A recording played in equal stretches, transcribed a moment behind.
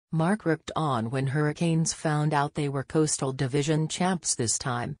Mark Richt on when Hurricanes found out they were Coastal Division champs this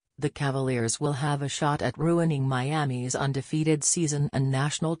time. The Cavaliers will have a shot at ruining Miami's undefeated season and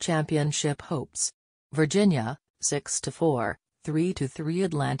national championship hopes. Virginia, 6-4, 3-3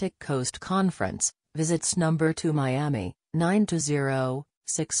 Atlantic Coast Conference, visits number 2 Miami, 9-0,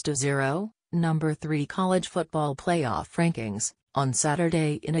 6-0, number 3 college football playoff rankings, on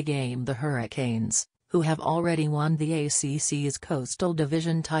Saturday in a game the Hurricanes, who have already won the ACC's Coastal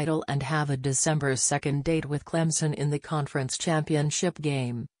Division title and have a December 2 date with Clemson in the conference championship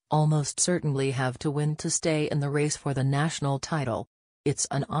game, almost certainly have to win to stay in the race for the national title. It's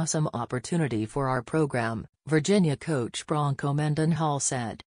an awesome opportunity for our program, Virginia coach Bronco Mendenhall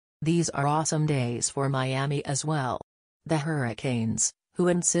said. These are awesome days for Miami as well. The Hurricanes, who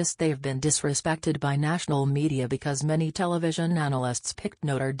insist they've been disrespected by national media because many television analysts picked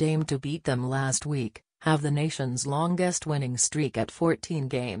Notre Dame to beat them last week, have the nation's longest winning streak at 14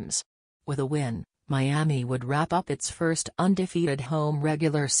 games. With a win, Miami would wrap up its first undefeated home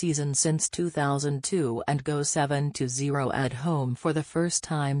regular season since 2002 and go 7-0 at home for the first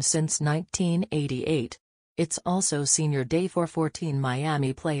time since 1988. It's also senior day for 14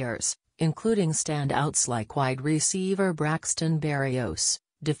 Miami players, including standouts like wide receiver Braxton Berrios,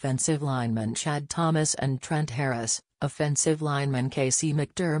 defensive lineman Chad Thomas and Trent Harris, offensive lineman Casey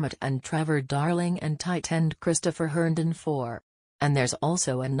McDermott and Trevor Darling, and tight end Christopher Herndon IV. And there's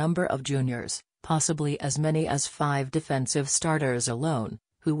also a number of juniors, possibly as many as 5 defensive starters alone,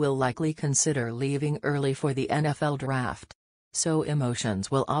 who will likely consider leaving early for the NFL draft. So emotions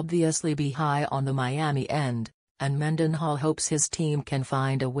will obviously be high on the Miami end, and Mendenhall hopes his team can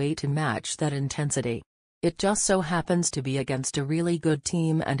find a way to match that intensity. It just so happens to be against a really good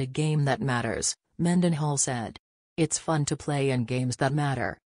team and a game that matters, Mendenhall said. It's fun to play in games that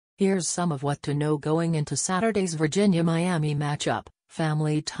matter. Here's some of what to know going into Saturday's Virginia-Miami matchup.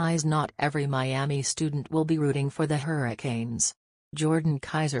 Family ties. Not every Miami student will be rooting for the Hurricanes. Jordan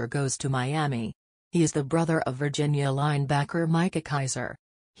Kaiser goes to Miami. He is the brother of Virginia linebacker Micah Kaiser.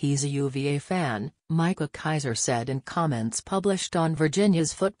 He's a UVA fan, Micah Kaiser said in comments published on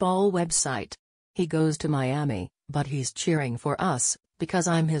Virginia's football website. He goes to Miami, but he's cheering for us, because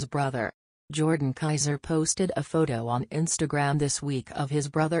I'm his brother. Jordan Kaiser posted a photo on Instagram this week of his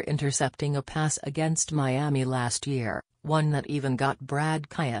brother intercepting a pass against Miami last year, one that even got Brad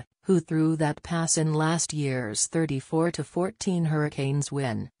Kaya, who threw that pass in last year's 34-14 Hurricanes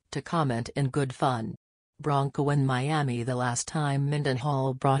win, to comment in good fun. Bronco in Miami. The last time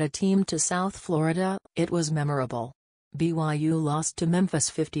Mendenhall brought a team to South Florida, it was memorable. BYU lost to Memphis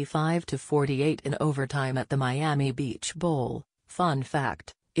 55-48 in overtime at the Miami Beach Bowl. Fun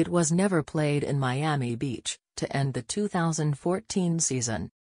fact, it was never played in Miami Beach, to end the 2014 season.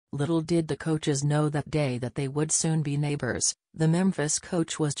 Little did the coaches know that day that they would soon be neighbors. The Memphis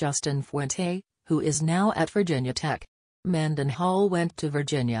coach was Justin Fuente, who is now at Virginia Tech. Mendenhall went to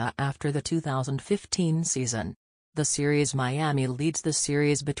Virginia after the 2015 season. The series Miami leads the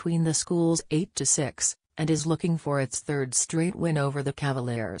series between the schools 8-6, and is looking for its third straight win over the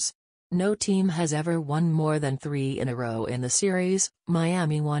Cavaliers. No team has ever won more than 3 in a row in the series.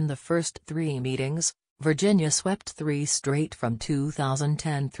 Miami won the first 3 meetings, Virginia swept 3 straight from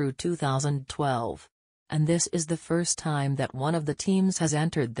 2010 through 2012. And this is the first time that one of the teams has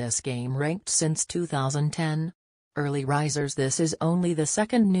entered this game ranked since 2010. Early risers. This is only the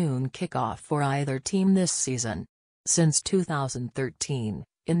second noon kickoff for either team this season. Since 2013,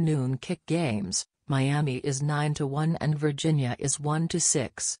 in noon kick games, Miami is 9-1 and Virginia is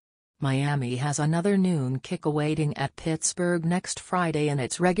 1-6. Miami has another noon kick awaiting at Pittsburgh next Friday in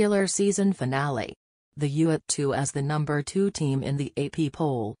its regular season finale. The U at 2 as the number 2 team in the AP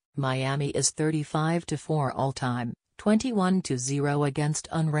poll. Miami is 35-4 all-time, 21-0 against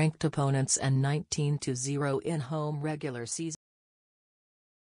unranked opponents and 19-0 in home regular season.